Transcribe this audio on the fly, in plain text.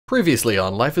Previously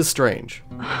on Life is Strange.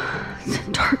 It's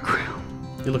a dark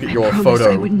room. You look at your I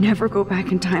photo. I would never go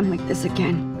back in time like this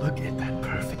again. Look at that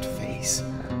perfect face.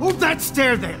 Hold that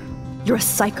stare there! You're a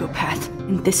psychopath,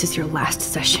 and this is your last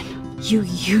session. You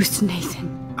used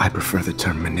Nathan. I prefer the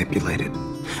term manipulated.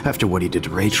 After what he did to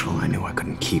Rachel, I knew I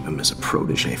couldn't keep him as a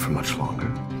protege for much longer.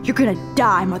 You're gonna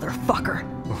die, motherfucker.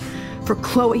 For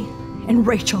Chloe and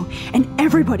Rachel and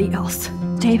everybody else.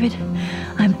 David,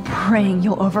 I'm praying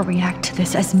you'll overreact to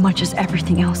this as much as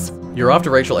everything else. You're after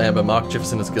Rachel Amber. Mark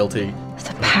Jefferson is guilty.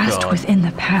 The past within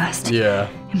the past. Yeah.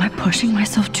 Am I pushing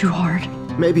myself too hard?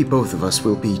 Maybe both of us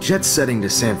will be jet-setting to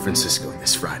San Francisco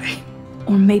this Friday.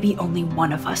 Or maybe only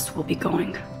one of us will be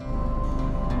going.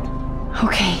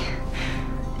 Okay.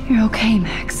 You're okay,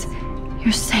 Max.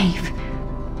 You're safe.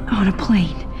 On a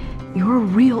plane. You're a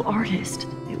real artist.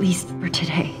 At least for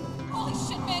today. Holy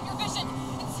shit, man, your vision!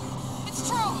 It's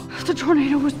true! The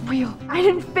tornado was real. I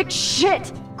didn't fix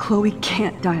shit! Chloe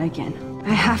can't die again.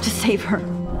 I have to save her.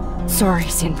 Sorry,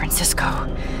 San Francisco.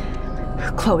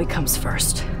 Chloe comes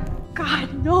first.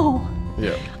 God, no!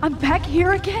 Yeah. I'm back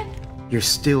here again? You're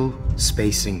still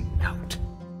spacing out.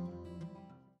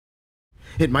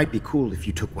 It might be cool if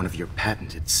you took one of your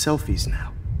patented selfies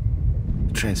now.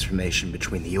 The transformation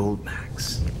between the old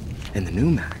Max and the new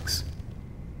Max.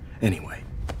 Anyway,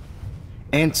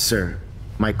 answer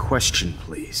my question,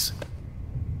 please.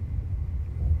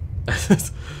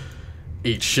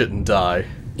 Eat shit and die.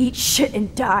 Eat shit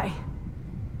and die.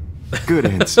 Good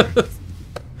answer.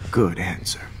 Good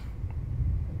answer.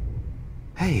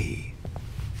 Hey,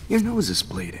 your nose is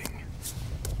bleeding.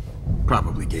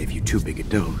 Probably gave you too big a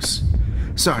dose.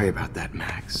 Sorry about that,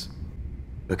 Max.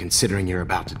 But considering you're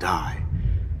about to die,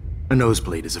 a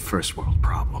nosebleed is a first world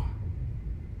problem.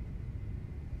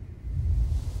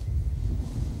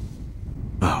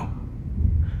 Oh,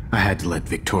 I had to let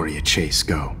Victoria Chase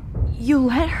go. You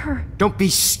let her? Don't be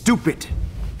stupid,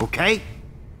 okay?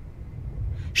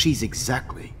 She's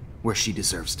exactly where she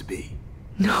deserves to be.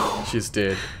 No. She's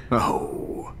dead.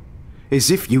 Oh,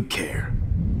 as if you care.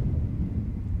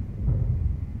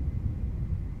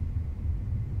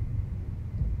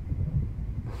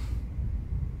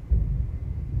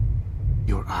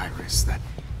 Your iris, that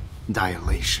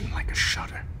dilation like a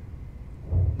shutter.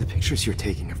 The pictures you're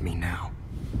taking of me now.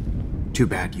 Too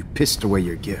bad you pissed away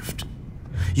your gift.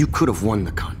 You could have won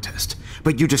the contest,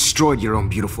 but you destroyed your own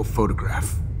beautiful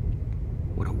photograph.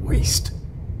 What a waste.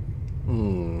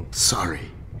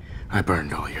 Sorry, I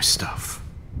burned all your stuff.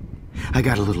 I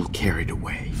got a little carried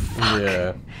away. Fuck.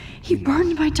 Yeah. He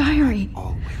burned my diary.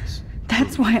 Always.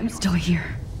 That's why I'm still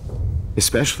here.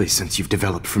 Especially since you've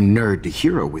developed from nerd to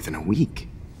hero within a week.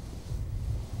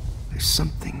 There's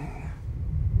something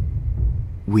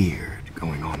weird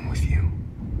going on with you.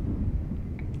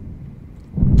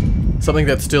 Something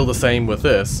that's still the same with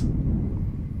this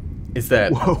is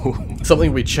that Whoa.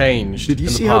 something we changed Did you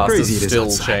in see the how past crazy is it is still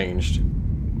outside? changed.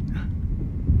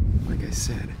 Like I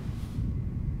said,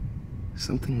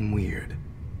 something weird.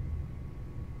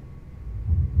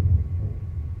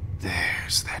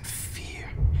 There's that fear.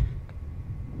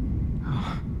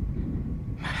 Oh,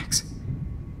 Max,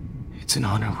 it's an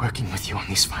honor working with you on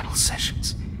these final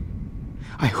sessions.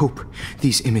 I hope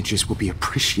these images will be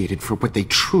appreciated for what they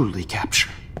truly capture.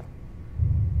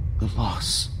 The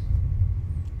loss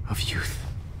of youth.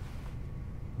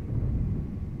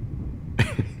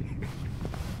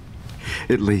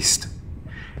 At least,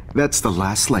 that's the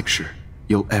last lecture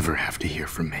you'll ever have to hear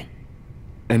from me.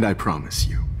 And I promise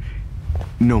you,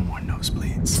 no more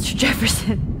nosebleeds. Mr.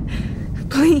 Jefferson,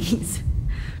 please,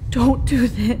 don't do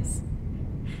this.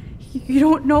 You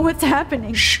don't know what's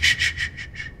happening. Shh, shh, shh, shh,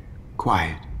 shh.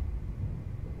 Quiet.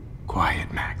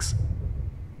 Quiet, Max.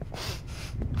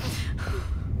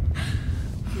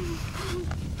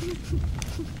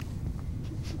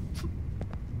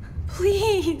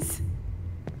 Please,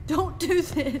 don't do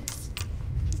this.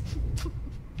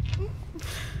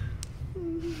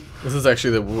 This is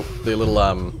actually the little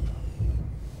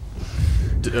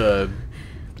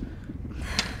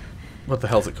what the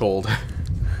hell's it called?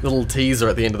 Little teaser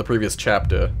at the end of the previous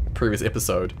chapter, previous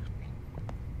episode.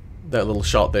 That little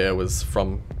shot there was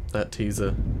from that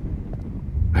teaser.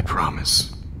 I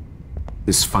promise.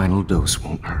 This final dose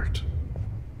won't hurt.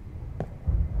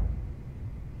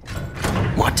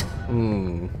 What?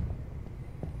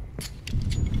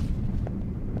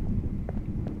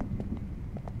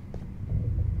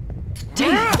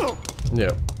 David!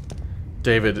 Yeah.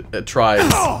 David tries,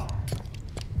 No,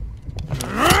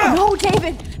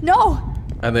 David! No!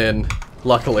 and then,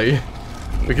 luckily,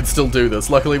 we can still do this.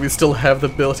 Luckily, we still have the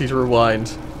ability to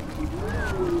rewind.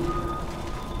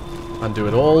 Undo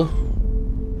it all.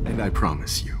 And I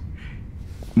promise you,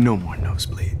 No more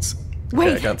nosebleeds.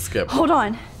 Wait, I can't skip. Hold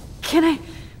on. Can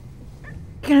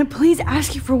I please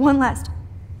ask you for one last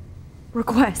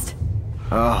request?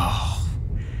 Oh,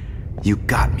 you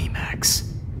got me,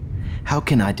 Max. How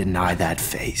can I deny that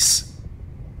face?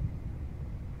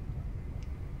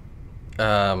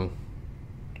 One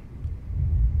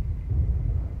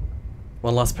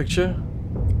last picture.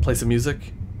 Play some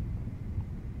music.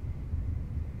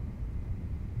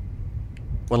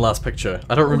 One last picture.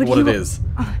 I don't remember what it is.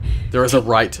 There is a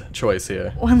right choice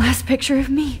here. One last picture of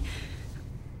me.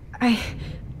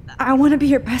 I want to be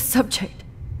your best subject.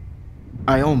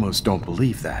 I almost don't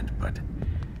believe that, but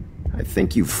I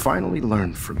think you've finally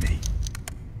learned from me.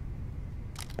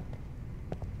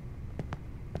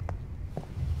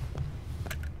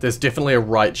 There's definitely a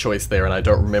right choice there, and I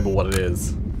don't remember what it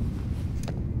is.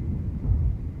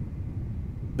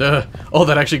 Oh,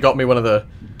 that actually got me one of the...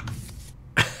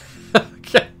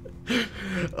 Okay.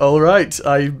 Alright,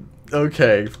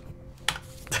 okay.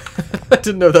 I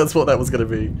didn't know that's what that was gonna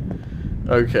be.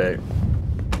 Okay.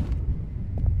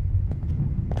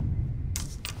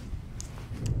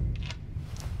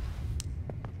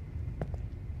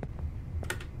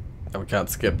 And we can't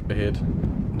skip ahead.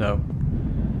 No.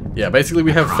 Yeah, basically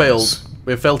we have failed.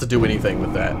 We have failed to do anything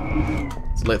with that.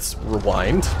 So let's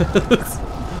rewind.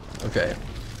 Okay.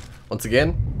 Once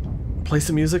again, play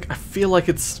some music. I feel like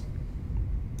it's...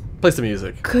 Play some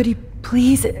music. Could you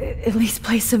please at least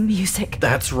play some music?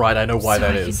 That's right, I know why So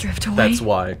that I can is. drift away? That's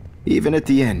why. Even at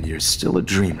the end, you're still a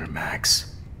dreamer,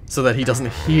 Max. So that he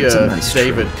doesn't hear It's a nice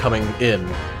David trick. coming in.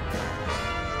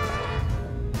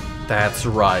 That's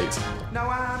right. Now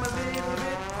I'm a little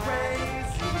bit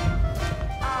crazy,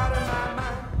 out of my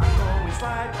mind. I'm going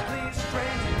slightly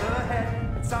strange in the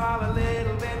head. It's all a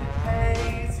little bit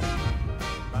hazy,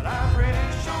 but I'm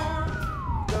pretty sure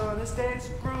I'm gonna stay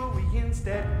screwy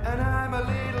instead. And I'm a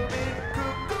little bit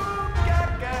cuckoo,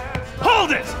 gaga.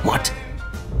 Hold it! What?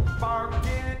 Barking.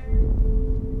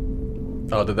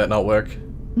 Oh, did that not work?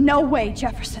 No way,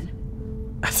 Jefferson.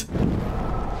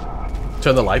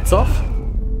 Turn the lights off?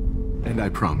 And I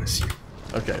promise you.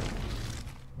 Okay.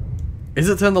 Is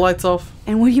it turn the lights off?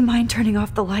 And would you mind turning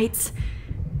off the lights?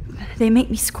 They make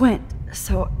me squint,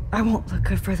 so I won't look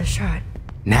good for the shot.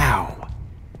 Now,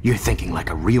 you're thinking like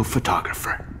a real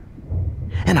photographer.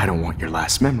 And I don't want your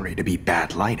last memory to be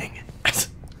bad lighting.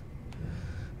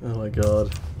 Oh my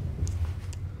god.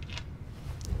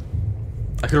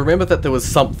 I could remember that there was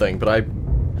something, but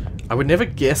I would never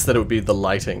guess that it would be the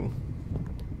lighting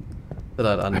that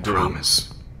I'd undo. I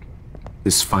promise.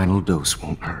 This final dose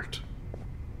won't hurt.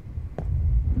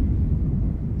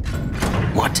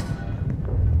 What?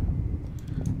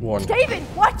 Warn. David,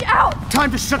 watch out!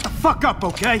 Time to shut the fuck up,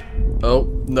 okay? Oh,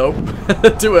 nope.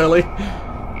 Too early.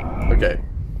 Okay.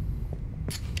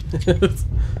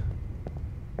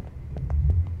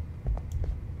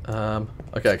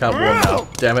 Okay, I can't warn now.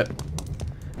 Damn it.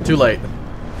 Too late.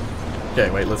 Okay,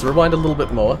 wait, let's rewind a little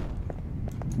bit more.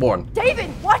 Warn.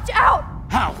 David, watch out!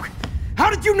 How? How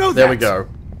did you know There that? we go.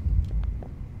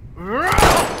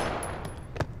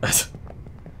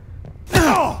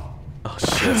 Oh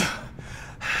shit.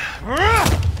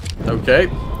 Okay.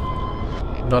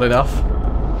 Not enough.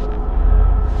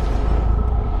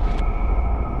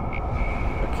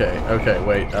 Okay,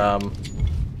 wait,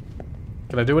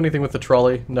 can I do anything with the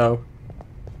trolley? No.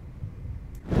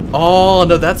 Oh,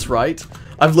 no, that's right.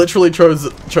 I've literally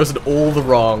chosen all the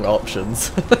wrong options.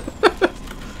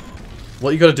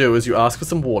 What you gotta do is you ask for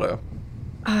some water.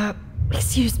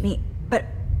 Excuse me, but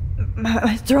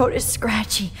my throat is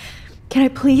scratchy. Can I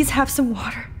please have some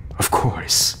water? Of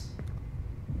course.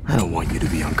 I don't want you to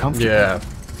be uncomfortable. Yeah.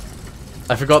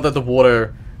 I forgot that the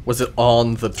water was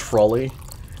on the trolley,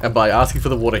 and by asking for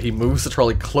the water, he moves the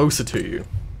trolley closer to you.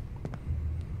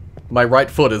 My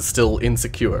right foot is still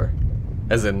insecure,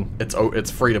 as in it's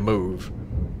free to move.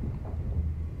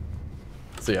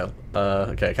 So yeah,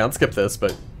 okay, I can't skip this,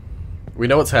 but we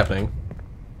know what's happening.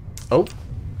 Oh,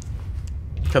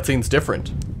 cutscene's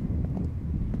different.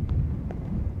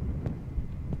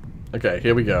 Okay,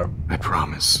 here we go. I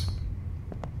promise.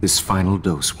 This final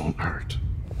dose won't hurt.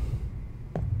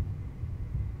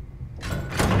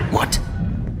 What?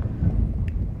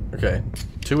 Okay,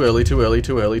 too early, too early,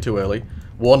 too early, too early.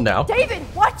 Warn now. David,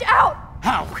 watch out!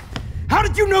 How? How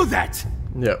did you know that?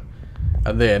 Yep.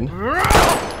 And then...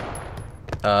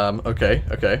 okay.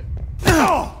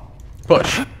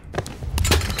 Push.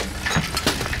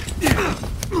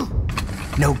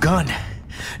 No gun.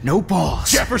 No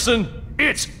balls. Jefferson,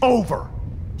 it's over.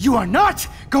 You are not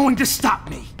going to stop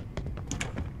me.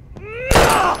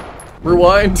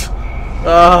 Rewind.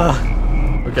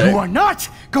 Okay. You are not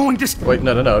going to Wait,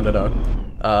 no.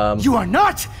 You are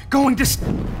not going to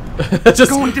Just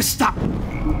going to stop.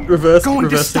 reverse. Going to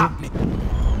reversing. stop me.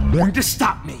 Going to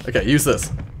stop me. Okay, use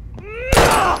this.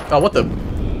 Oh, what the?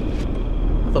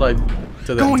 I thought I did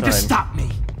that in Going time. to stop me.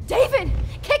 David,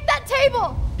 kick that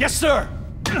table! Yes, sir.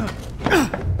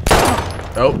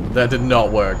 Oh, that did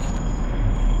not work.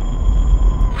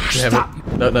 Damn Stop.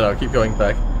 it. No, keep going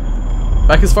back.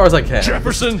 Back as far as I can.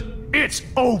 Jefferson, it's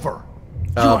over.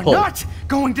 You are Pull. not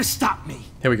going to stop me.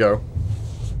 Here we go.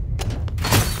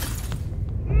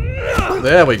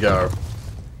 There we go.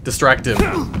 Distract him.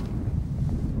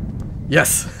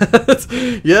 Yes!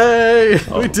 Yay!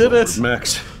 We did it!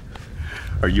 Max,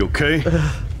 are you okay?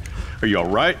 Are you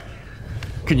alright?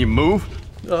 Can you move?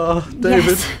 Oh,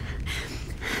 David. Yes.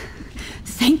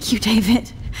 Thank you,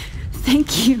 David.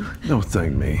 Thank you. No,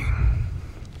 thank me.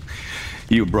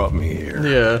 You brought me here.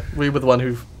 Yeah, we were the one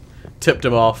who tipped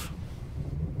him off.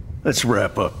 Let's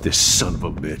wrap up this son of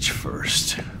a bitch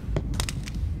first.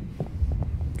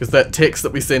 Because that text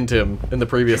that we sent him in the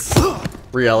previous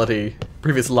reality,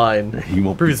 previous line, He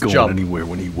won't be previous going jump, anywhere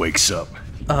when he wakes up.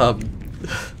 was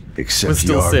Except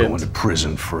still you are sent. going to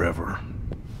prison forever.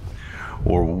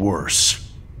 Or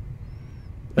worse.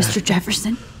 Mr.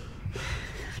 Jefferson,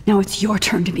 now it's your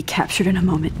turn to be captured in a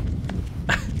moment.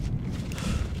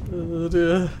 Oh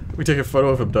dear. We take a photo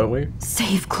of him, don't we?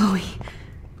 Save Chloe.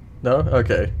 No?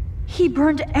 Okay. He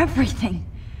burned everything,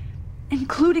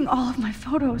 including all of my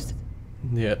photos.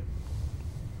 Yeah.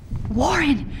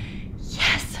 Warren!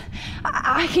 Yes!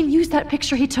 I can use that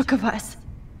picture he took of us.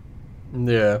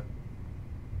 Yeah.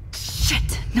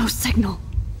 Shit, no signal.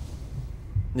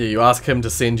 Yeah, you ask him to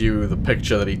send you the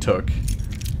picture that he took.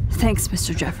 Thanks,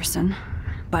 Mr. Jefferson,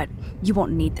 but you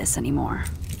won't need this anymore.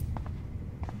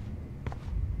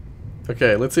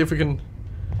 Okay, let's see if we can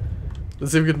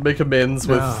make amends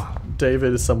with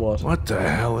David somewhat. What the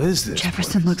hell is this?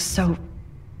 Jefferson looks so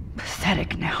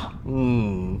pathetic now.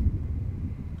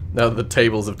 Now that the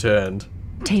tables have turned.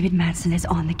 David Madsen is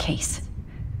on the case.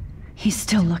 He's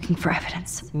still looking for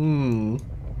evidence.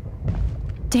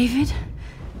 David?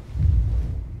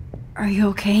 Are you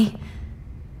okay?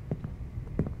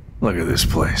 Look at this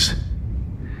place.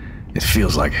 It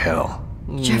feels like hell.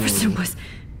 Jefferson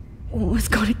was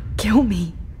gonna kill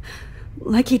me.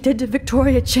 Like he did to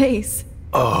Victoria Chase.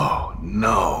 Oh,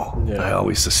 no. Yeah. I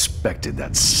always suspected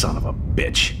that son of a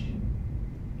bitch.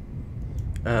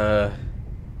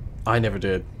 I never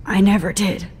did. I never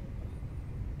did.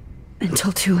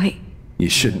 Until too late. You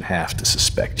shouldn't have to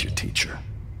suspect your teacher.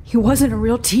 He wasn't a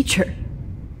real teacher.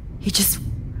 He just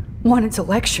wanted to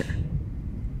lecture.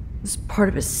 It was part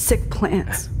of his sick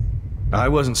plans. I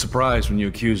wasn't surprised when you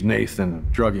accused Nathan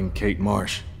of drugging Kate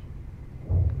Marsh.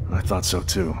 I thought so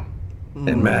too.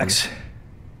 And Max,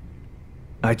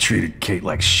 I treated Kate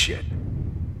like shit.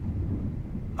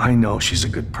 I know she's a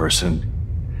good person,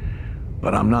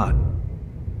 but I'm not.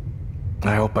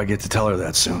 I hope I get to tell her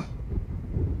that soon.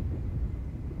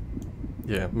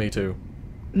 Yeah, me too.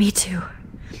 Me too.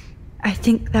 I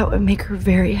think that would make her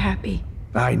very happy.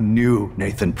 I knew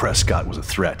Nathan Prescott was a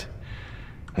threat.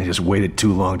 I just waited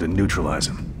too long to neutralize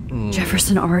him.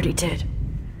 Jefferson already did.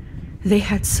 They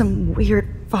had some weird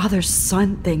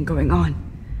father-son thing going on.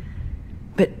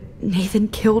 But Nathan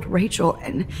killed Rachel,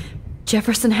 and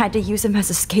Jefferson had to use him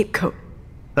as a scapegoat.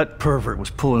 That pervert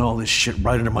was pulling all this shit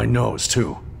right under my nose,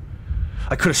 too.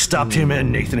 I could have stopped him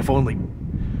and Nathan if only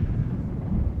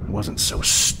I wasn't so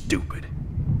stupid.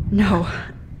 No.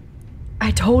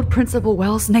 I told Principal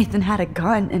Wells Nathan had a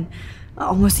gun and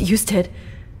almost used it.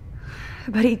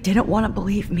 But he didn't want to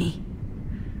believe me.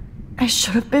 I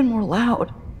should have been more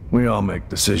loud. We all make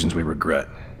decisions we regret.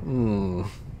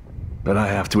 But I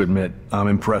have to admit, I'm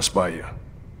impressed by you.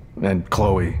 And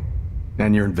Chloe.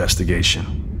 And your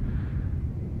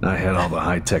investigation. I had all the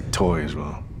high-tech toys,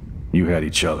 well, you had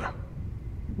each other.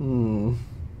 We're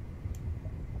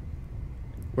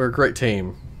a great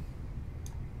team.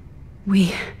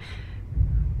 We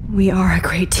are a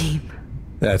great team.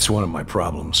 That's one of my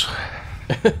problems.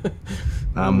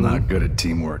 I'm not good at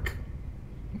teamwork.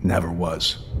 Never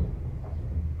was.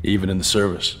 Even in the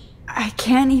service. I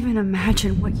can't even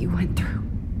imagine what you went through.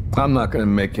 I'm not gonna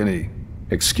make any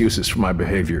excuses for my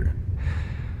behavior.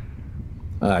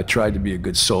 I tried to be a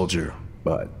good soldier,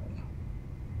 but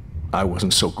I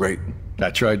wasn't so great. I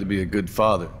tried to be a good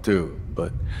father, too,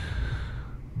 but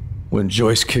when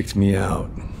Joyce kicked me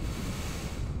out,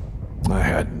 I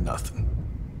had nothing.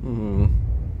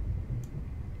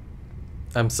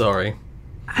 I'm sorry.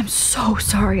 I'm so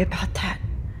sorry about that.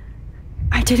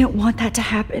 I didn't want that to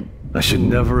happen. I should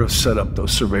never have set up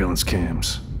those surveillance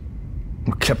cams.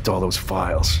 Or kept all those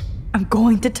files. I'm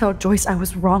going to tell Joyce I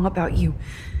was wrong about you.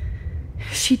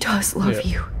 She does love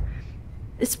Yeah. you.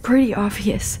 It's pretty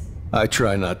obvious. I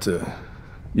try not to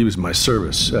use my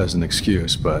service as an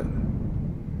excuse, but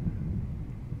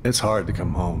it's hard to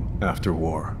come home after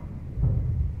war.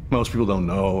 Most people don't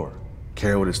know or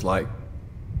care what it's like.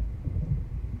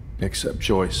 Except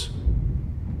Joyce.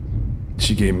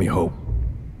 She gave me hope.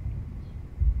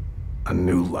 A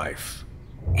new life.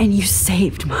 And you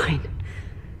saved mine.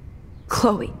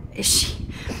 Chloe,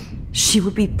 she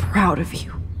would be proud of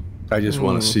you. I just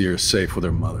want to see her safe with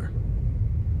her mother.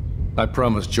 I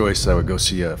promised Joyce I would go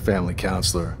see a family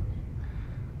counselor.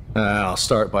 I'll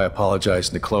start by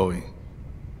apologizing to Chloe.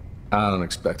 I don't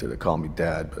expect her to call me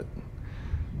Dad, but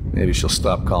maybe she'll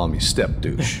stop calling me step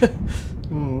douche.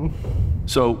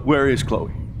 So, where is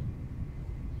Chloe?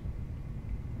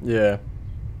 Yeah.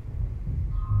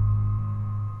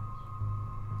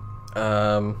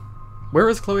 Where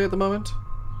is Chloe at the moment?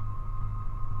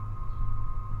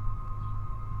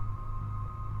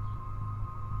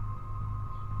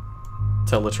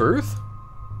 Tell the truth?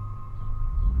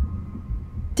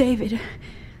 David,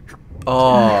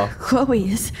 Oh, Chloe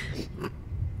is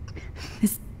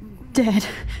dead.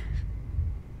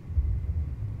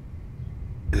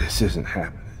 This isn't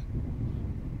happening.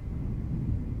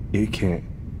 You can't.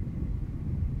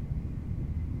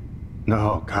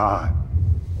 No, God.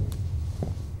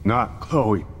 Not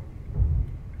Chloe.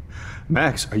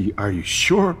 Max, are you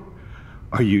sure?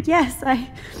 Are you? Yes,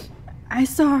 I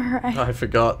saw her. I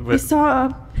forgot. I saw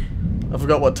a I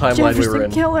forgot what timeline we were Jefferson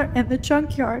in. killer in the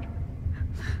junkyard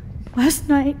last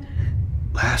night.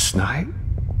 Last night?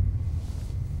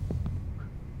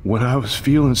 When I was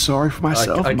feeling sorry for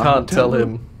myself? I in my can't hotel tell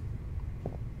room? him.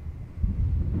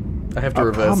 I have to I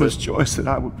reverse promised it. Joyce that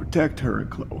I would protect her and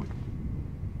Chloe.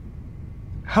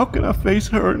 How can I face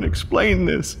her and explain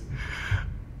this?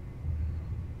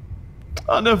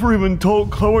 I never even told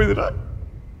Chloe that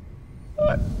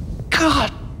I...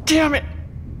 God damn it!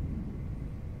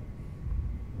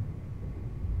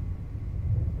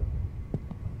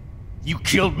 You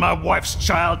killed my wife's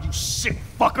child, you sick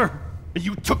fucker! And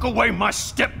you took away my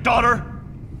stepdaughter?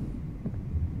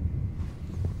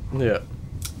 Yeah.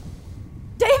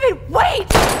 David, wait!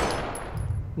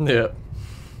 Yeah.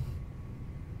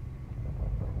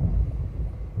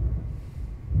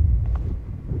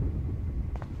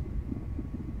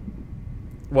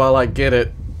 While I get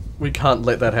it, we can't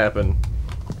let that happen.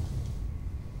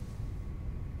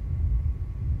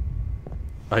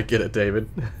 I get it, David.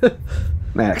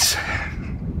 Max,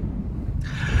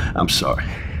 I'm sorry.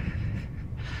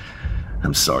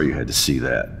 I'm sorry you had to see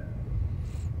that.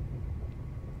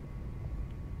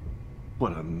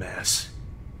 What a mess.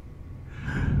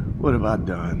 What have I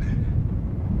done?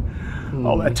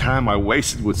 All that time I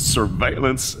wasted with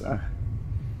surveillance.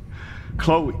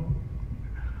 Chloe,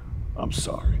 I'm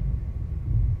sorry.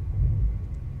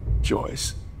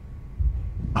 Joyce,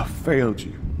 I failed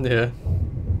you. Yeah.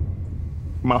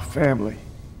 My family.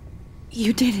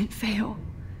 You didn't fail.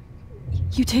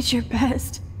 You did your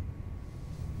best.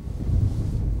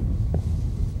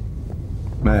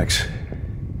 Max,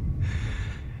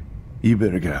 you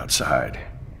better get outside.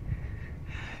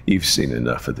 You've seen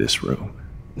enough of this room.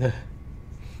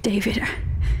 David,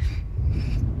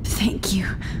 thank you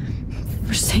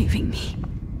for saving me.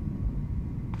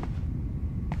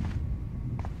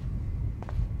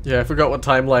 Yeah, I forgot what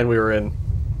timeline we were in.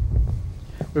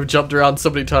 We've jumped around so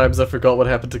many times I forgot what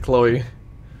happened to Chloe.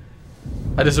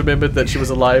 I just remembered that she was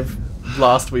alive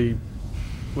last we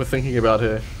were thinking about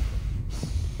her.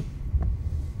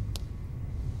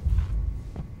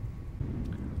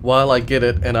 While I get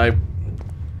it, and I...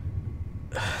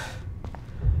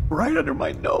 Right under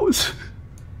my nose.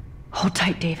 Hold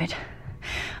tight, David.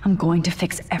 I'm going to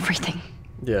fix everything.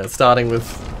 Yeah, starting with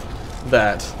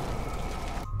that.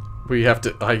 We have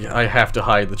to... I have to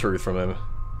hide the truth from him.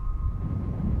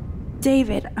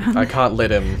 David, I can't let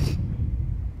him...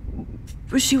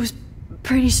 she was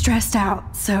pretty stressed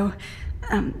out, so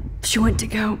she went to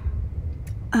go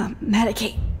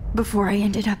medicate before I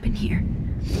ended up in here.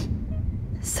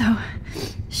 So,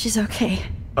 she's okay.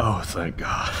 Oh, thank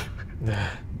God.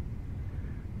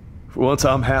 For once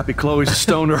I'm happy Chloe's a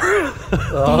stoner.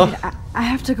 David, I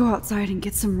have to go outside and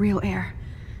get some real air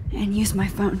and use my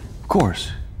phone. Of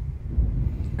course.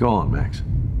 Go on, Max.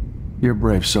 You're a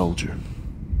brave soldier.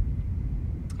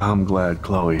 I'm glad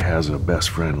Chloe has a best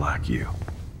friend like you.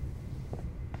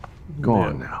 Go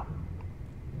on now.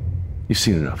 You've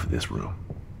seen enough of this room.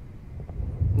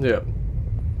 Yeah.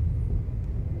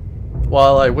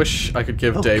 While I wish I could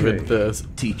give David the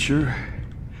teacher.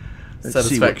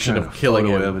 satisfaction of killing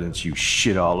him. Evidence you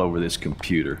shit all over this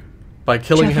computer. By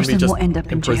killing him, he Jefferson just will end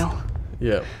up in jail.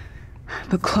 Yeah.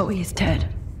 But Chloe is dead.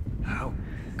 How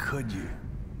could you?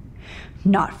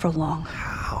 Not for long.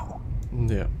 How?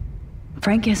 Yeah.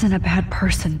 Frank isn't a bad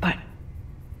person, but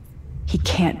he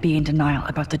can't be in denial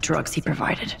about the drugs he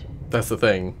provided. That's the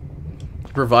thing.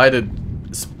 He provided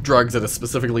drugs that are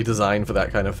specifically designed for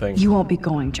that kind of thing. You won't be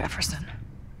going, Jefferson,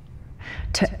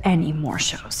 to any more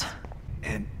shows.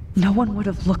 And No one would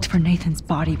have looked for Nathan's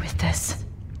body with this.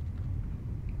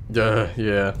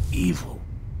 Yeah. evil.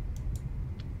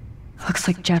 Looks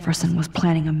like Jefferson was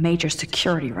planning a major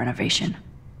security renovation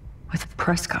with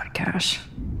Prescott cash.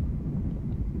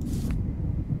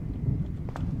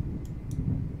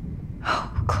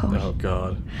 Oh, Chloe. Oh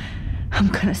god. I'm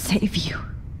gonna save you.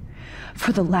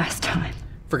 For the last time.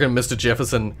 Freaking Mr.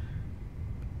 Jefferson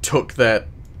took that.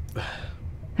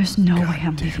 There's no way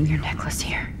I'm leaving your necklace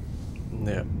here.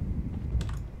 Yeah.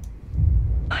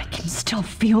 I can still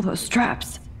feel those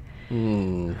straps.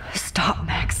 Stop,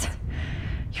 Max.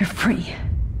 You're free.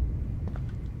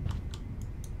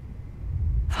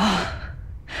 I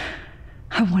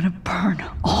want to burn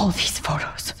all these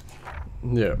photos.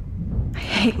 Yeah. I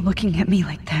hate looking at me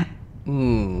like that.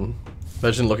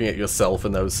 Imagine looking at yourself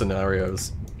in those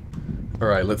scenarios.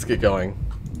 Alright, let's get going.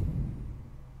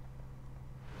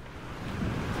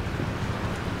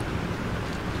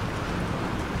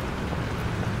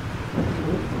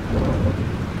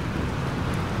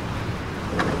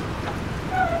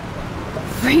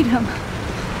 Freedom.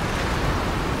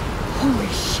 Holy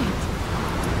shit.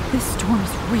 This storm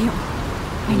is real.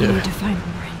 I Yeah. need to find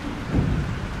Warren.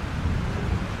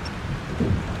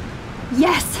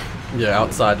 Yes! Yeah,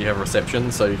 outside you have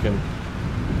reception, so you can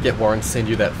get Warren to send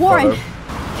you that Warren! photo.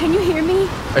 Can you hear me?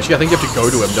 Actually, I think you have to go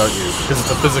to him, don't you? Because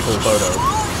it's a physical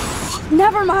photo.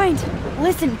 Never mind.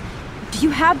 Listen, do you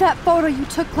have that photo you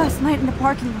took last night in the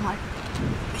parking lot?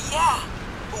 Yeah,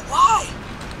 but why?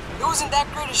 It wasn't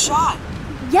that great a shot.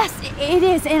 Yes, it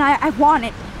is, and I want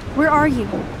it. Where are you?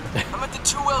 I'm at the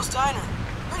Two Whales Diner.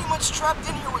 Pretty much trapped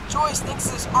in here with Joyce thanks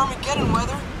to this Armageddon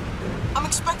weather. I'm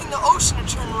expecting the ocean to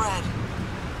turn red.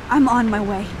 I'm on my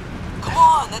way. Come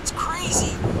on, that's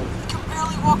crazy. You can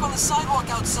barely walk on the sidewalk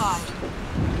outside.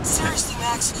 Seriously,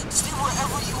 Max, stay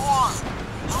wherever you are.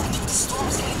 I don't think the storm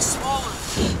is getting smaller.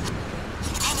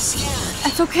 I'm kind of scared.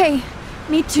 That's okay.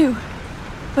 Me too.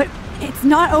 But it's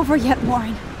not over yet,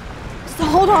 Warren. So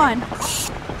hold on.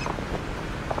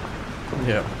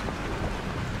 Yeah.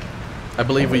 I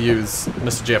believe we use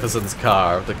Mr. Jefferson's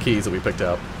car, the keys that we picked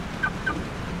up.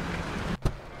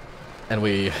 And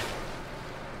we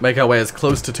make our way as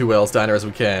close to Two Whales Diner as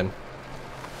we can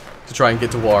to try and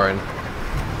get to Warren.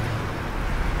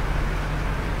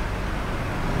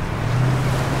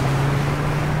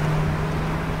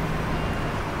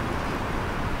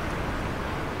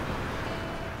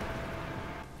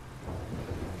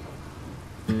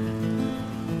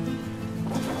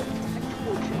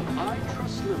 I,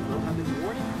 Trust Liberal, have been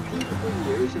warning people for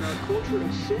years that our culture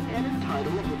of sin and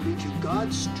entitlement would lead to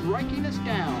God striking us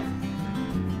down.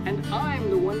 And I'm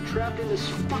the one trapped in this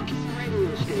fucking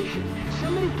radio station.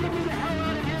 Somebody get me the hell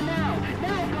out of here now!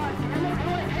 Now, God damn it,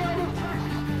 or I pay all those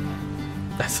taxes!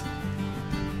 That's...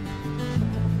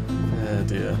 Oh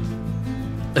dear.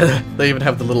 They even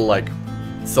have the little, like,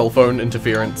 cell phone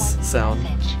interference sound.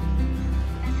 Message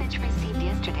received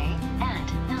yesterday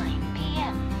at 9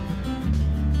 p.m.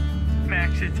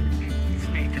 Max, it's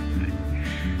Nathan.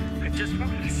 I just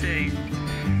wanted to say...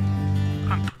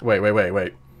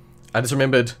 Wait. I just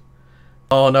remembered.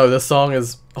 Oh no, this song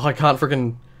is... Oh, I can't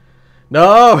freaking...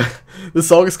 No! This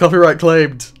song is copyright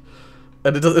claimed.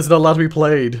 And it's not allowed to be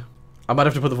played. I might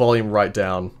have to put the volume right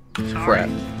down. Sorry. Crap.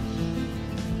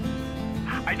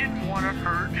 I didn't want to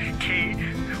hurt Kate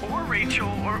or Rachel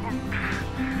or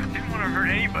I didn't want to hurt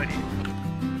anybody.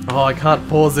 Oh, I can't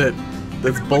pause it.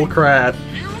 There's bullcrap.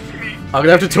 Use me. I'm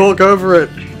gonna have to talk over it.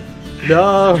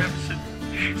 No. Jefferson,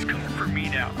 he's coming for me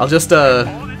now. I'll just, All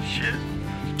this shit.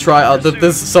 try...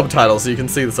 there's subtitles, so you can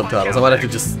see the subtitles. I might have to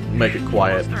just make it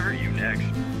quiet. Wants to hurt you next.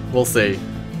 We'll see.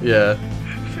 Yeah.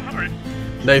 Sorry.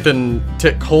 Nathan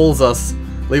calls us,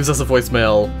 leaves us a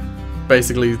voicemail,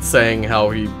 basically saying how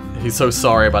he's so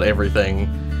sorry about everything.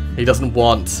 He doesn't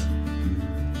want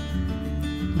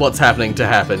what's happening to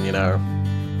happen, you know.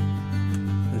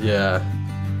 Yeah.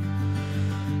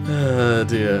 Oh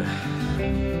dear.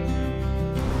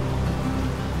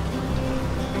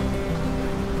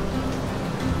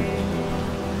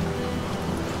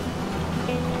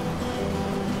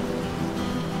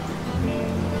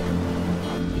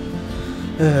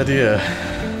 Oh dear.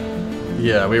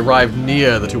 Yeah, we arrived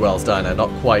near the Two Whales Diner, not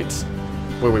quite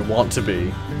where we want to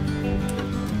be.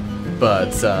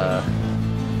 But,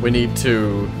 we need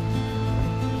to...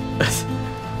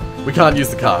 we can't use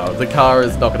the car. The car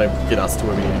is not going to get us to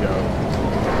where we need to go.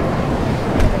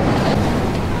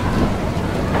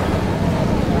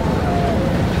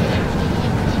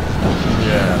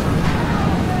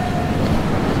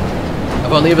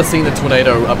 I've only ever seen a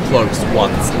tornado up close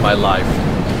once in my life,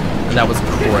 and that was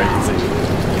crazy.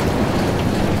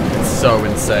 It's so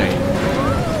insane.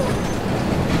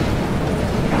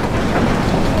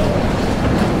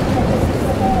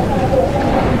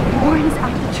 Warren is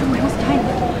out the 2 miles time,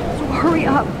 so hurry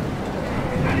up.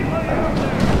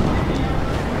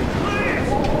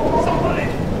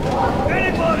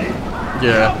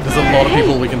 Yeah, there's a lot of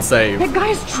people we can save. That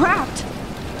guy's trapped.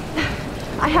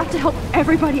 I have to help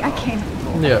everybody I can.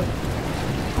 Yeah.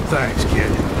 Thanks,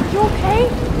 kid. You okay?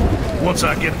 Once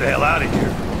I get the hell out of here,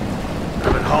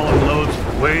 I've been hauling loads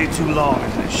for way too long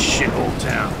in this shithole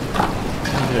town.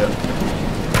 Yeah.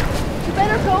 You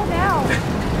better go now.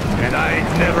 And I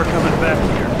ain't never coming back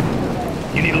here.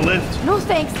 You need a lift? No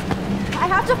thanks. I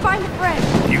have to find a friend.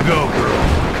 You go, girl.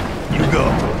 You go.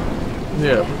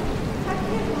 Yeah.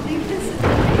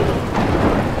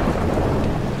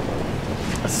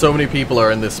 So many people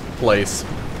are in this place.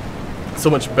 So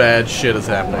much bad shit is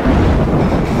happening.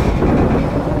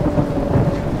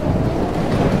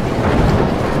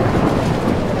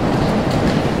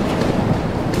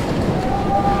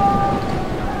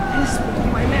 This will be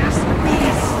my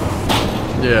masterpiece.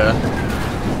 Yeah.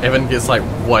 Evan gets like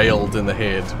wailed in the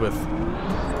head with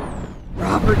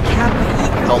Robert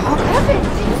Kaplan. help. Evan,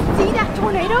 did you see that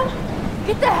tornado?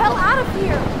 Get the hell out of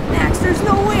here. Max, there's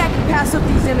no way I can pass up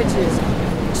these images.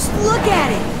 Just look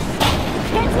at it. You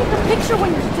can't take a picture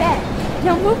when you're dead.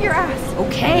 Now move your ass.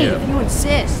 Okay, Yeah. if you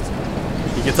insist.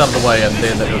 He gets out of the way and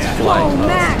then it goes flying Oh, past.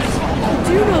 Max, you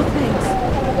do know things.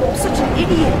 I'm such an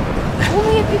idiot.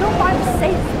 Only if you don't find a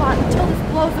safe spot until this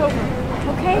blows over.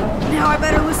 Okay? Now I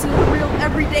better listen to the real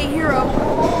everyday hero.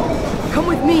 Come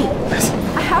with me.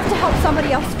 I have to help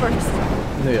somebody else first.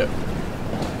 Yeah.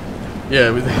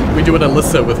 Yeah, we do an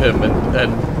Alyssa with him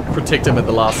and protect him at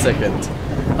the last second.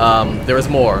 There is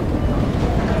more.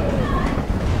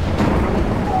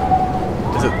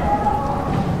 Is it?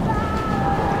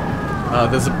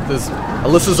 There's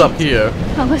Alyssa's up here.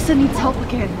 Alyssa needs help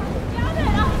again.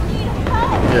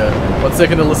 Yeah. 1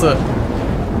 second, Alyssa.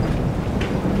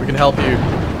 We can help you.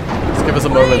 Just give us a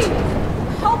moment.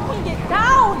 Help me get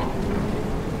down!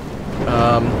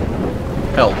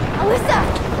 Help. Alyssa,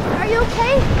 are you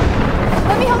okay?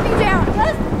 Let me help you down.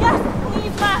 Yes,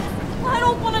 please, Max. I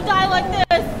don't want to die like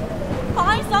this.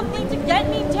 Find something to get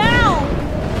me down.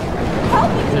 Help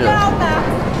me get down, Max.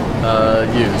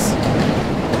 Use.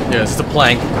 Yeah, it's just a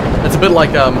plank. It's a bit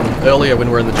like earlier when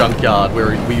we were in the junkyard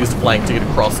where we used a plank to get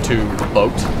across to the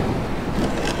boat.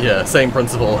 Yeah, same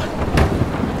principle.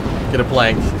 Get a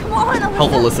plank. Come on, Alyssa.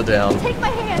 Help Alyssa down. Take my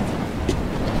hand.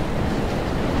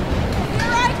 Here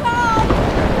I come.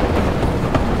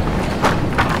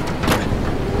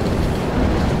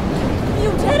 You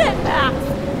did it, Max.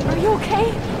 Are you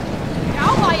okay?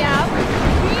 Now I am.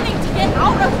 We need to get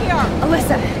out of here.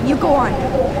 Alyssa, you go on.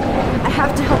 I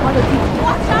have to help other people.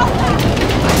 Watch out, Max.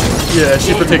 Yeah,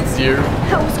 she protects you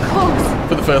That was close.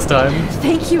 for the first time.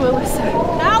 Thank you, Alyssa.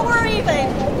 Now we're even.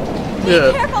 Be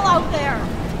Yeah. careful out there.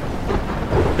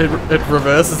 It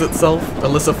reverses itself.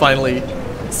 Alyssa finally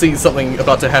sees something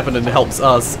about to happen and helps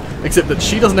us, except that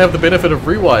she doesn't have the benefit of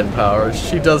rewind power.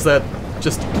 She does that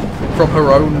just from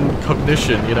her own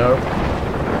cognition, you know?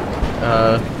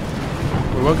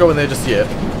 We won't go in there just yet.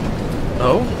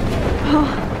 Oh? Oh,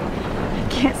 I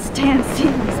can't stand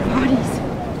seeing these bodies.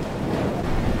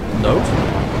 Note?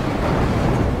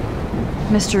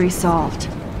 Mystery solved.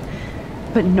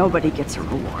 But nobody gets a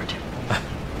reward.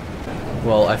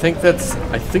 Well, I think that's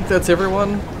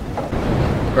everyone.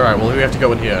 Alright, well we have to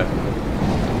go in here.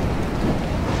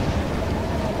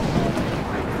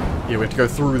 Yeah, we have to go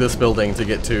through this building to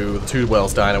get to the Two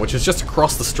Wells Diner, which is just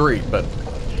across the street, but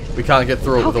we can't get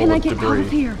through it with all the debris. How can I get out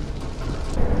of here?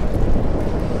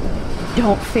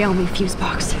 Don't fail me,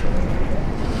 Fusebox.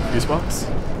 Fusebox?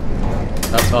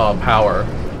 That's power.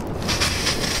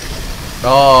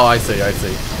 Oh, I see.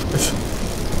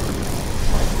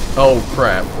 Oh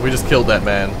crap, we just killed that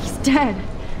man. He's dead.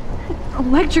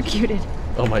 Electrocuted.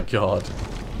 Oh my god.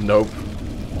 Nope.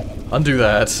 Undo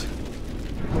that.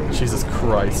 Jesus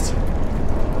Christ.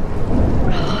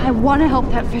 I want to help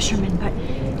that fisherman, but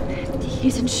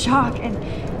he's in shock and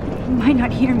he might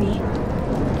not hear me.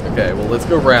 Okay, well let's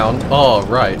go round. Oh,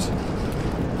 right.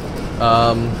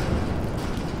 How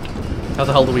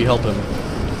the hell do we help him?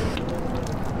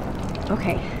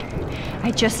 Okay. I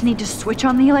just need to switch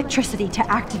on the electricity to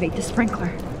activate the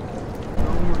sprinkler.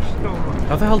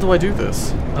 How the hell do I do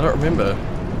this? I don't remember.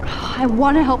 I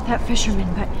want to help that fisherman,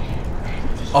 but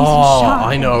he's in Oh, shock.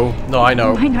 I know. No, I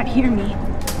know. He might not hear me.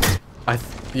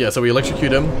 Yeah, so we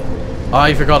electrocute him.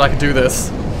 I forgot I could do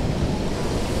this.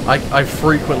 I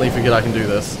frequently forget I can do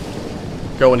this.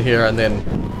 go in here and then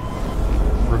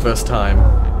reverse time.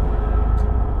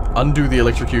 Undo the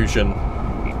electrocution.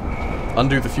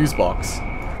 Undo the fuse box.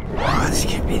 Oh, this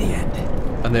can't be the end.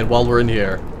 And then while we're in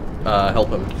here, help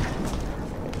him.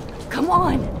 Come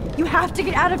on! You have to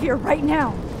get out of here right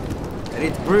now! I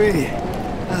need to breathe.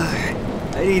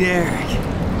 I need air.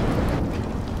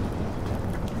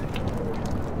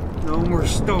 No more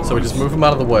storms. So we just move him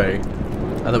out of the way,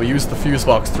 and then we use the fuse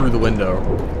box through the window.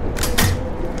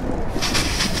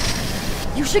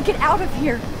 You should get out of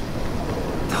here!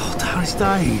 The whole town is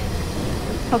dying.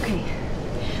 Okay.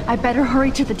 I better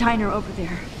hurry to the diner over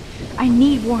there. I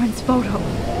need Warren's photo.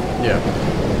 Yeah.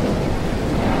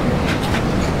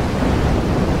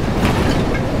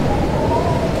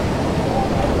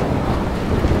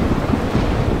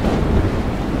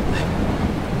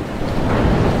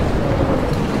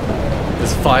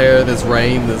 There's fire, there's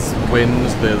rain, there's wind,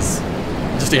 there's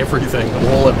just everything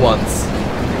all at once.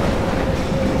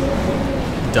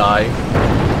 Die.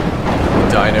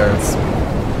 Diners.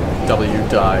 W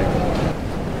die.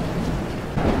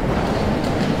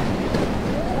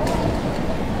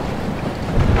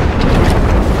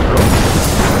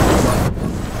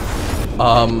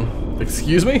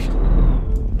 Excuse me?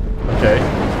 Okay.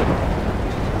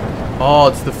 Oh,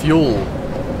 it's the fuel.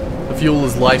 The fuel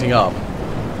is lighting up.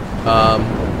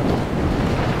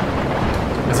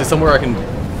 Is there somewhere I can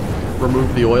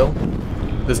remove the oil?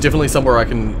 There's definitely somewhere I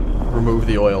can remove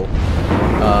the oil.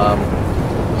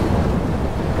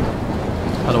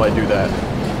 How do I do that?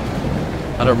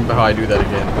 I don't remember how I do that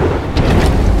again.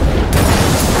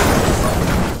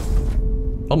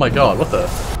 Oh my god, what the?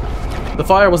 The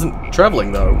fire wasn't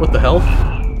traveling though, what the hell?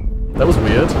 That was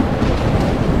weird.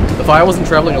 The fire wasn't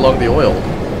traveling along the oil.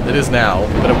 It is now,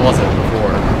 but it wasn't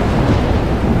before.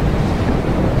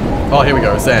 Oh, here we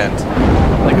go, sand.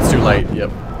 I think it's too late,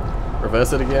 yep.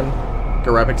 Reverse it again.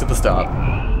 Go right back to the start.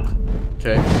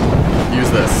 Okay, use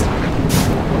this.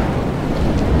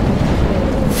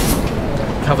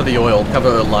 Cover the oil,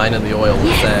 cover a line in the oil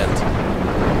with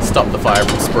sand. Stop the fire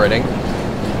from spreading.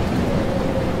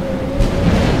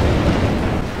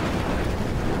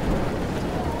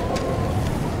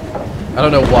 I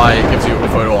don't know why it gives you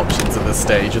photo options at this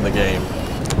stage in the game.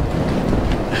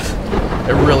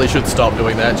 It really should stop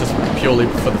doing that, just purely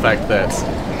for the fact that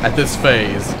at this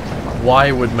phase,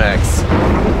 why would Max...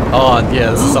 Oh,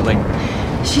 yeah, this is something...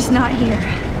 She's not here.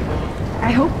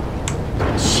 I hope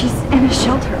she's in a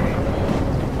shelter.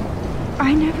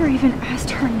 I never even asked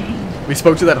her name. We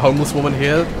spoke to that homeless woman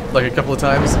here, like a couple of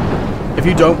times. If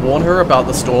you don't warn her about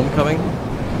the storm coming,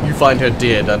 you find her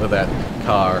dead under that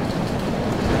car.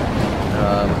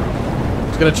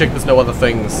 Just gonna check there's no other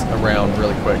things around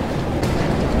really quick.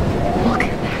 Look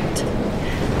at that.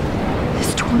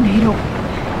 This tornado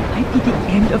might be the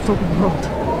end of the world.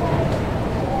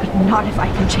 But not if I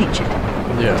can change it.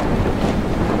 Yeah.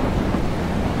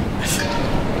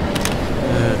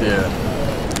 Dear.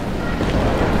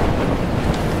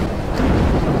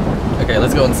 Okay,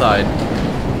 let's go inside.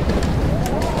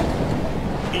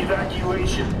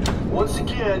 Evacuation. Once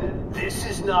again, this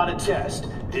is not a test.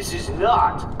 This is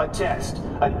not a test.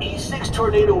 An E6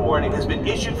 tornado warning has been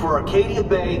issued for Arcadia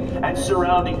Bay and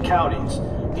surrounding counties.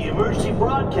 The emergency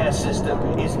broadcast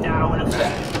system is now in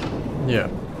effect. Yeah.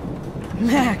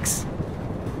 Max.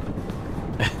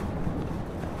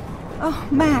 Oh,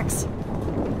 Max.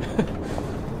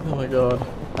 Oh my god.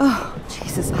 Oh,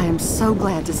 Jesus, I am so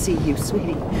glad to see you,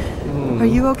 sweetie. Are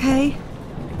you okay?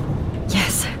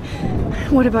 Yes.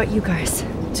 What about you guys?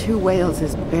 Two Whales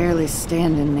is barely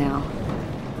standing now.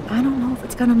 I don't know if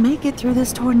it's gonna make it through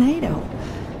this tornado.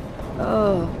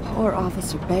 Oh, poor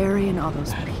Officer Barry and all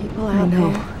those people out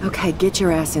there. Okay, get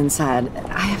your ass inside.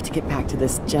 I have to get back to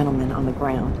this gentleman on the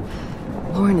ground.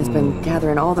 Lauren has been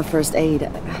gathering all the first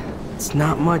aid. It's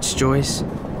not much, Joyce,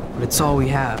 but it's all we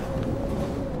have.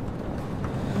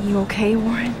 You okay,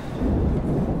 Warren?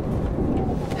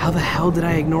 How the hell did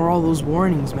I ignore all those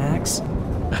warnings, Max?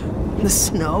 The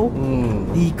snow?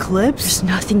 The eclipse? There's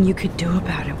nothing you could do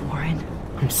about it, Warren.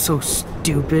 I'm so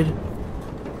stupid.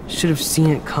 Should have seen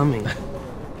it coming.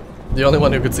 The only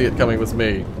one who could see it coming was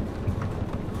me.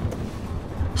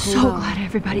 So glad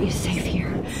everybody is safe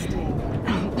here.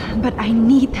 But I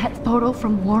need that photo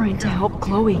from Warren to help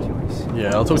Chloe.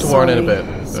 Yeah, I'll talk to Warren in a bit.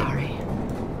 But... Sorry.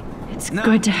 It's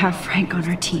good to have Frank on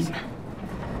our team.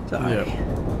 Yeah.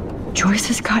 Joyce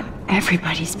has got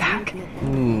everybody's back.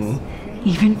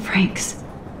 Even Frank's.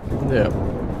 Yeah.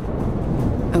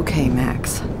 Okay,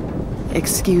 Max.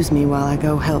 Excuse me while I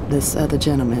go help this other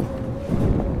gentleman.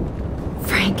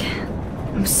 Frank,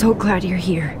 I'm so glad you're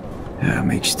here. Yeah, it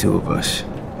makes two of us.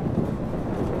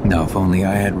 Now, if only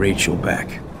I had Rachel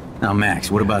back. Now, Max,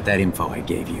 what about that info I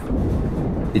gave you?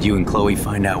 Did you and Chloe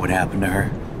find out what happened to her?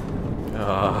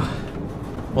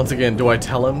 Once again, do I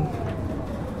tell him?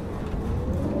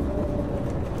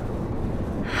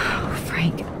 Oh,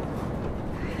 Frank.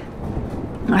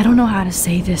 I don't know how to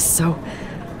say this, so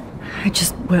I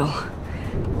just will.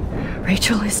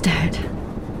 Rachel is dead.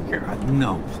 God,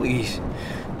 no, please.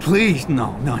 Please,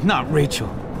 no, not Rachel.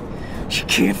 She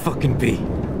can't fucking be.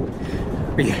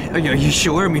 Are you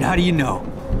sure? I mean, how do you know?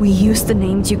 We used the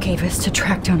names you gave us to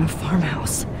track down a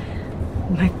farmhouse.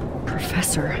 My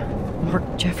professor,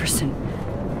 Mark Jefferson,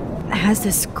 has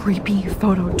this creepy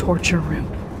photo torture room.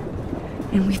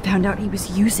 And we found out he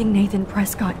was using Nathan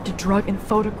Prescott to drug and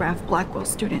photograph Blackwell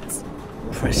students.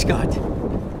 Prescott?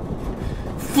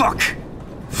 Fuck!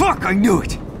 Fuck, I knew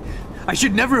it! I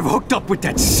should never have hooked up with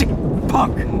that sick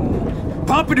punk!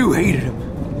 Pompidou hated him.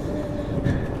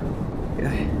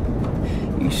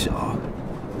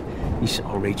 You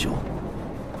saw Rachel?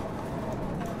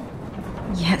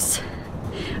 Yes.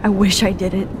 I wish I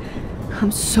didn't.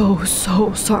 I'm so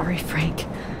sorry, Frank.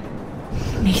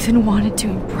 Nathan wanted to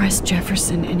impress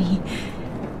Jefferson, and he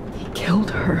killed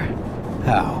her.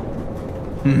 How?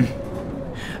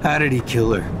 How did he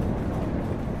kill her?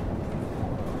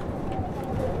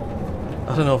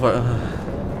 I don't know if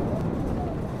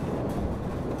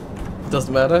It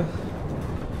doesn't matter.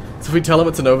 So if we tell him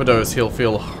it's an overdose, he'll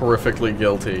feel horrifically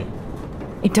guilty.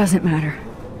 It doesn't matter.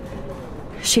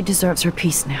 She deserves her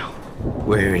peace now.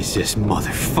 Where is this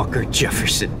motherfucker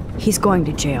Jefferson? He's going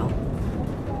to jail.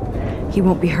 He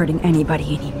won't be hurting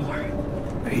anybody anymore.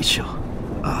 Rachel.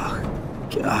 Oh,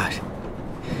 God.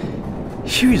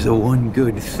 She was the one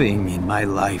good thing in my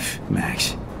life,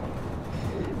 Max.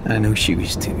 I know she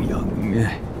was too young.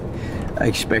 I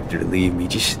expect her to leave me,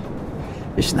 just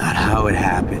not how it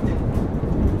happened.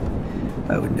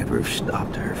 I would never have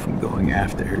stopped her from going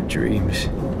after her dreams.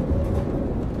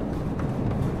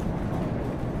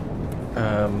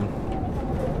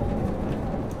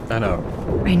 I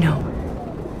know. I know.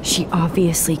 She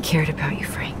obviously cared about you,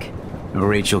 Frank.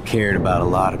 Rachel cared about a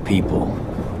lot of people.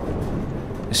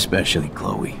 Especially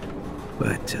Chloe.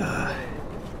 But,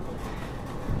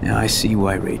 now I see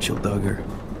why Rachel dug her.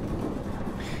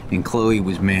 And Chloe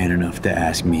was man enough to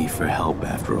ask me for help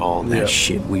after all that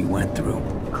shit we went through.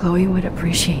 Chloe would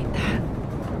appreciate that.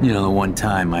 You know, the one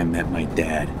time I met my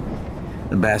dad,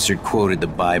 the bastard quoted the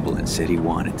Bible and said he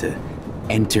wanted to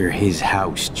enter his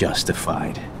house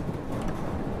justified.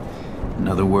 In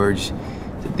other words,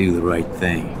 to do the right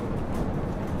thing.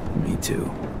 Me too.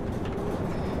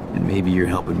 And maybe you're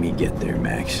helping me get there,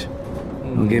 Max.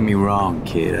 Don't get me wrong,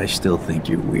 kid. I still think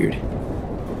you're weird.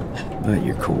 But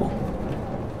you're cool.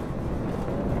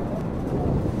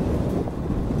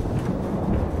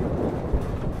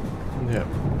 Yeah.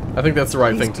 I think that's the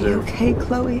right thing to do. Okay,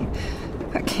 Chloe.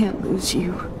 I can't lose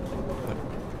you.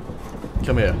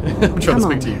 Come here. I'm trying to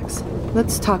speak to you. Max.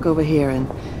 Let's talk over here and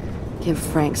give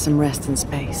Frank some rest and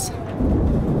space.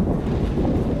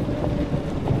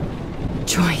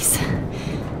 Joyce,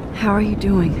 how are you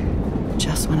doing?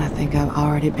 Just when I think I've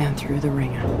already been through the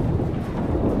ringer.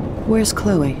 Where's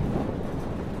Chloe?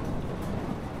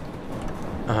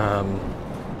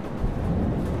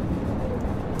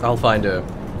 I'll find her.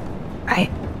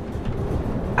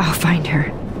 I'll find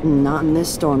her. Not in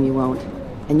this storm, you won't.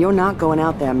 And you're not going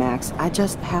out there, Max. I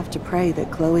just have to pray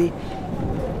that Chloe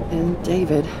and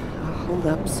David are holed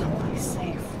up someplace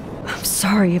safe. I'm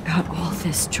sorry about all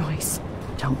this, Joyce.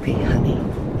 Don't be, honey.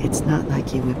 It's not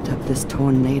like you whipped up this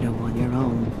tornado on your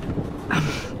own.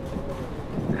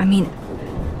 I mean,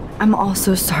 I'm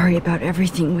also sorry about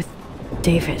everything with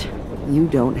David. You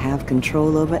don't have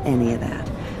control over any of that.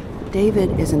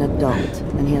 David is an adult,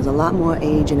 and he has a lot more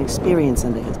age and experience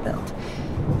under his belt.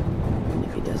 And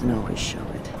if he doesn't always show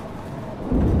it.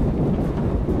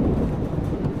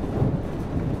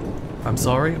 I'm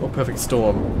sorry, or Perfect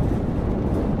Storm?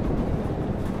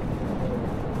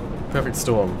 Perfect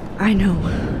Storm. I know.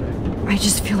 I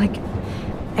just feel like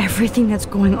everything that's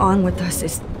going on with us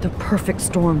is the perfect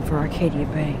storm for Arcadia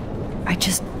Bay. I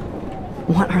just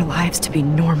want our lives to be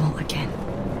normal again.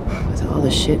 With all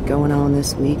the shit going on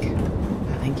this week,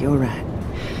 I think you're right.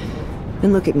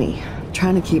 And look at me,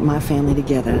 trying to keep my family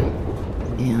together.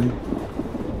 And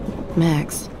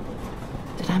Max,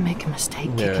 did I make a mistake?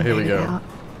 Yeah, here we go. Out?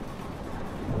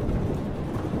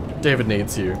 David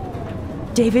needs you.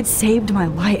 David saved my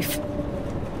life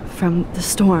from the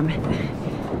storm.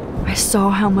 I saw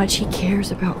how much he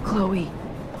cares about Chloe,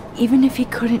 even if he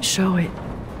couldn't show it.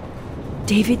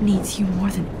 David needs you more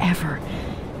than ever,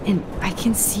 and I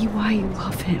can see why you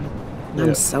love him.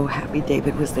 I'm so happy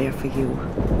David was there for you.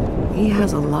 He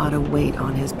has a lot of weight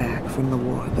on his back from the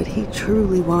war, but he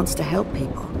truly wants to help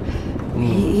people.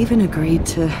 He even agreed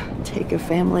to take a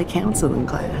family counseling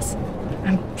class.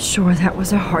 I'm sure that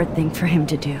was a hard thing for him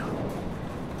to do.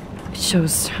 It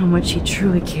shows how much he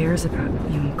truly cares about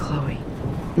you and Chloe.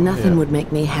 Nothing would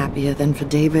make me happier than for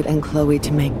David and Chloe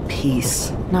to make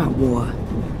peace, not war.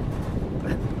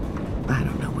 But I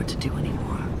don't know what to do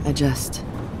anymore. I just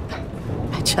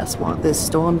want this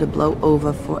storm to blow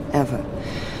over forever.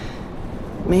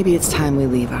 Maybe it's time we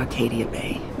leave Arcadia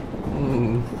Bay.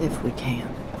 If we can.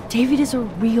 David is a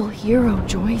real hero,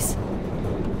 Joyce.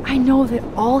 I know that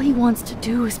all he wants to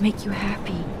do is make you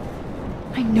happy.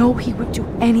 I know he would do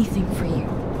anything for you.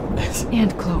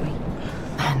 And Chloe.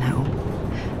 I know.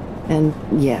 And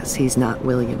yes, he's not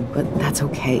William, but that's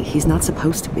okay. He's not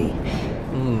supposed to be.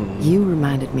 You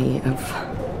reminded me of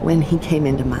when he came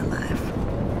into my life.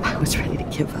 I was ready to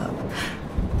give up.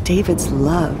 David's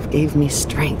love gave me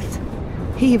strength.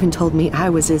 He even told me I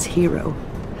was his hero.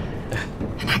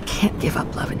 And I can't give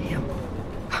up loving him.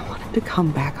 I want him to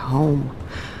come back home.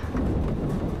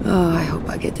 Oh, I hope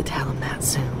I get to tell him that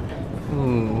soon.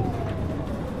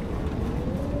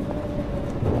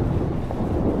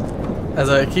 As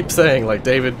I keep saying, like,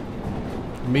 David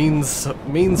means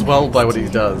well by what he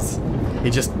does. He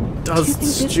just does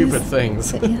stupid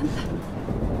things.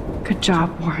 Good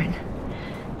job, Warren.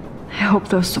 I hope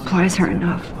those supplies are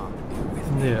enough.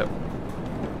 Yeah.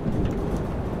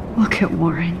 Look at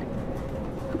Warren.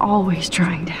 Always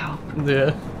trying to help.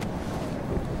 Yeah.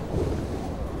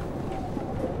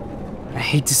 I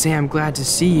hate to say I'm glad to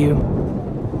see you,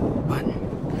 but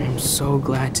I'm so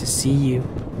glad to see you.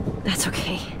 That's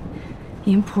okay.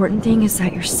 The important thing is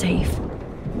that you're safe.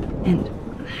 And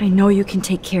I know you can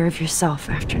take care of yourself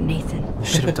after Nathan.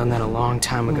 Should have done that a long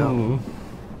time ago.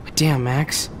 But damn,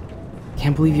 Max.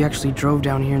 Can't believe you actually drove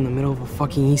down here in the middle of a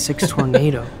fucking E6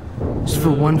 tornado. Just for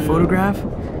one photograph?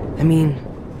 I mean,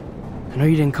 I know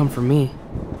you didn't come for me.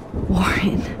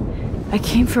 Warren, I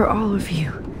came for all of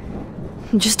you.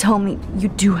 Just tell me you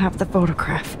do have the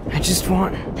photograph. I just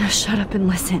want... Now shut up and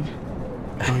listen.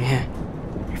 Oh yeah.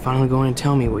 You're finally going to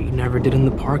tell me what you never did in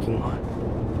the parking lot.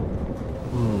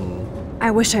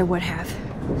 I wish I would have.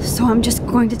 So I'm just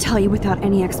going to tell you without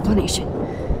any explanation.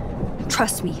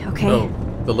 Trust me, okay? Oh,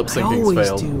 the lip I syncing's always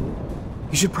failed. do.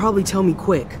 You should probably tell me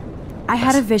quick. I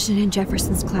had a vision in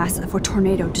Jefferson's class of a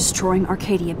tornado destroying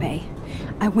Arcadia Bay.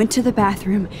 I went to the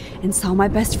bathroom and saw my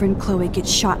best friend Chloe get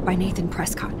shot by Nathan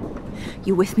Prescott.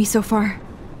 You with me so far?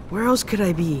 Where else could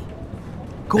I be?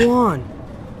 Go on.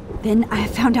 Then I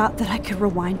found out that I could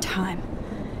rewind time.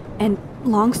 And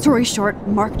long story short,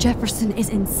 Mark Jefferson is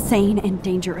insane and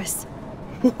dangerous.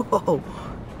 Whoa.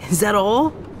 Is that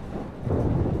all?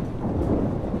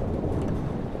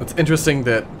 It's interesting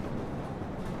that...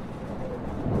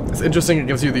 It's interesting it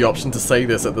gives you the option to say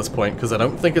this at this point, because I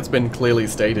don't think it's been clearly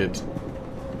stated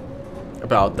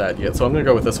about that yet. So I'm gonna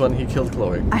go with this one. He killed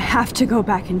Chloe. I have to go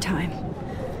back in time.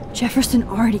 Jefferson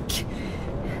already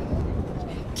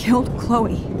killed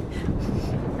Chloe.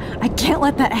 I can't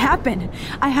let that happen.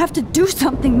 I have to do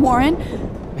something, Warren.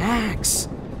 Max,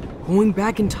 going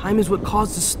back in time is what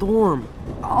caused the storm.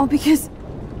 All because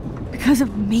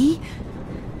of me?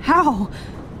 How?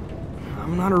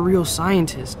 I'm not a real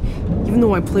scientist, even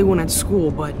though I play one at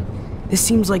school, but this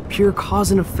seems like pure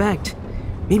cause and effect.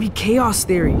 Maybe chaos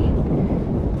theory.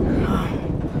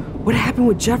 What happened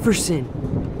with Jefferson?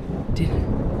 Did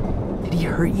he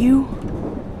hurt you?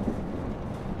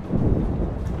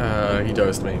 He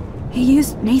dosed me. He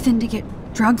used Nathan to get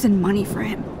drugs and money for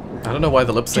him. I don't know why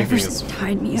the lip syncing Jefferson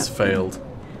tied me is up, failed.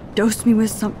 Dosed me with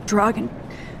some drug and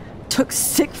took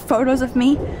sick photos of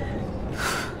me.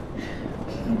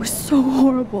 It was so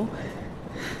horrible.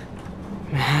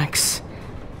 Max,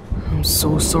 I'm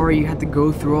so sorry you had to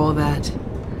go through all that.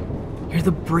 You're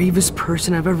the bravest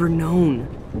person I've ever known.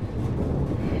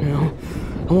 You know,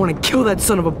 I want to kill that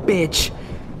son of a bitch.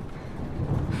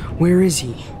 Where is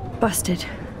he? Busted.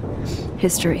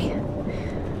 History.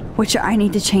 Which I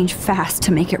need to change fast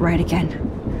to make it right again.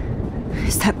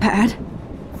 Is that bad?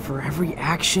 For every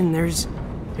action, there's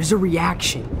a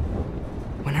reaction.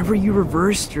 Whenever you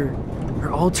reversed or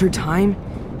altered time,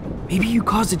 maybe you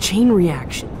caused a chain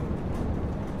reaction.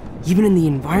 Even in the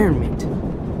environment.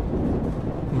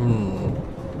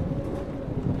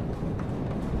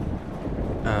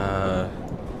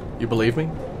 You believe me?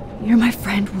 You're my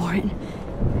friend, Warren.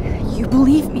 You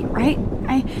believe me, right?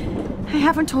 I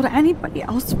haven't told anybody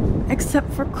else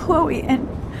except for Chloe,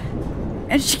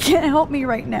 and she can't help me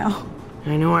right now.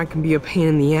 I know I can be a pain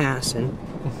in the ass, and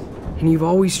you've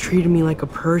always treated me like a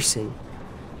person.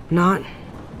 Not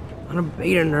a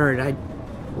beta nerd.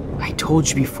 I told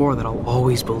you before that I'll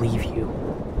always believe you.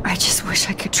 I just wish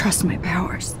I could trust my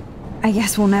powers. I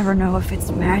guess we'll never know if it's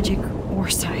magic or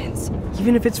science.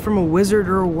 Even if it's from a wizard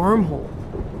or a wormhole,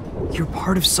 you're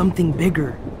part of something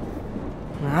bigger.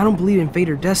 I don't believe in fate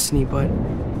or destiny, but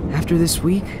after this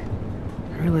week,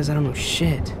 I realize I don't know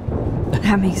shit.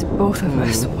 That makes both of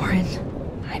us, Warren.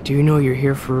 I do know you're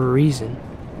here for a reason.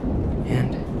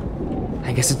 And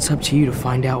I guess it's up to you to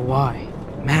find out why.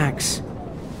 Max,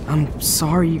 I'm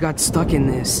sorry you got stuck in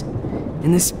this.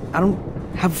 I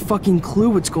don't have a fucking clue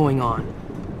what's going on.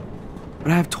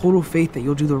 But I have total faith that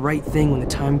you'll do the right thing when the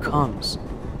time comes.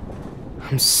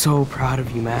 I'm so proud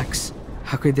of you, Max.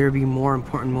 How could there be a more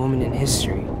important moment in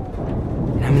history?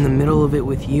 And I'm in the middle of it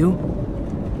with you.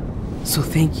 So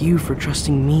thank you for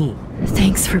trusting me.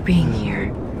 Thanks for being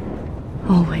here.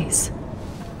 Always.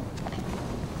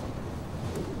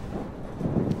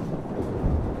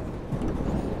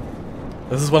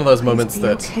 This is one of those moments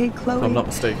that, okay, Chloe? if I'm not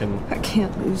mistaken... I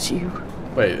can't lose you.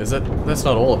 Wait, is it? That's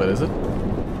not all of it, is it?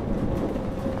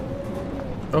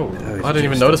 Oh, I didn't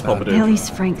even notice Pompidou. At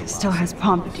least Frank still has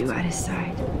Pompidou at his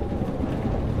side.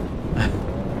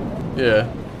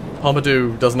 Yeah.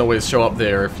 Pompidou doesn't always show up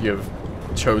there if you've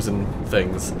chosen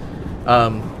things. I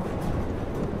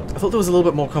thought there was a little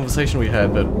bit more conversation we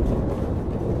had, but...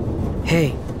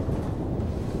 Hey.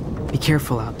 Be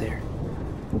careful out there.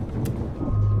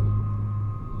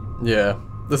 Yeah.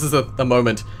 This is a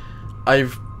moment. I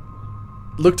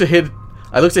looked ahead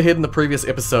in the previous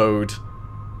episode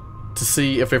to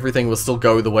see if everything will still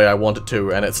go the way I want it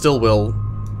to, and it still will.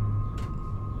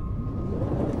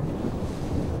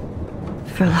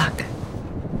 For luck.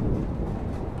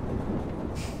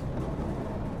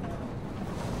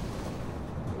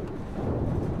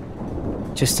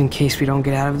 Just in case we don't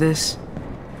get out of this,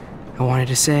 I wanted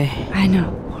to say... I know,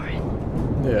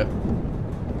 Warren. Yeah.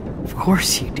 Of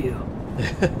course you do.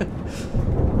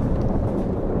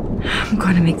 I'm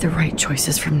going to make the right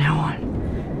choices from now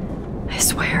on. I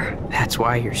swear. That's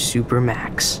why you're Super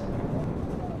Max.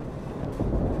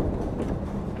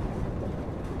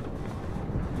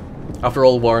 After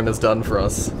all Warren has done for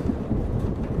us.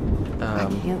 I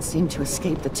can't seem to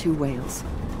escape the two whales.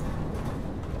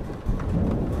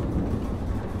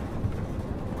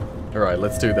 Alright,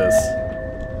 let's do this.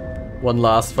 One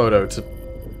last photo to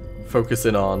focus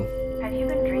in on. Have you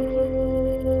been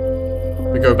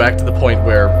drinking? We go back to the point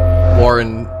where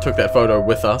Warren took that photo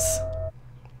with us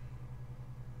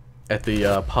at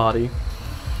the party.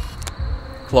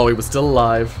 Chloe was still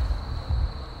alive.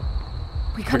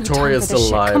 We got Victoria's no time for this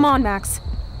still alive. shit. Come on, Max.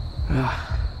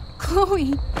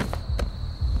 Chloe.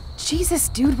 Jesus,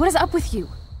 dude, what is up with you?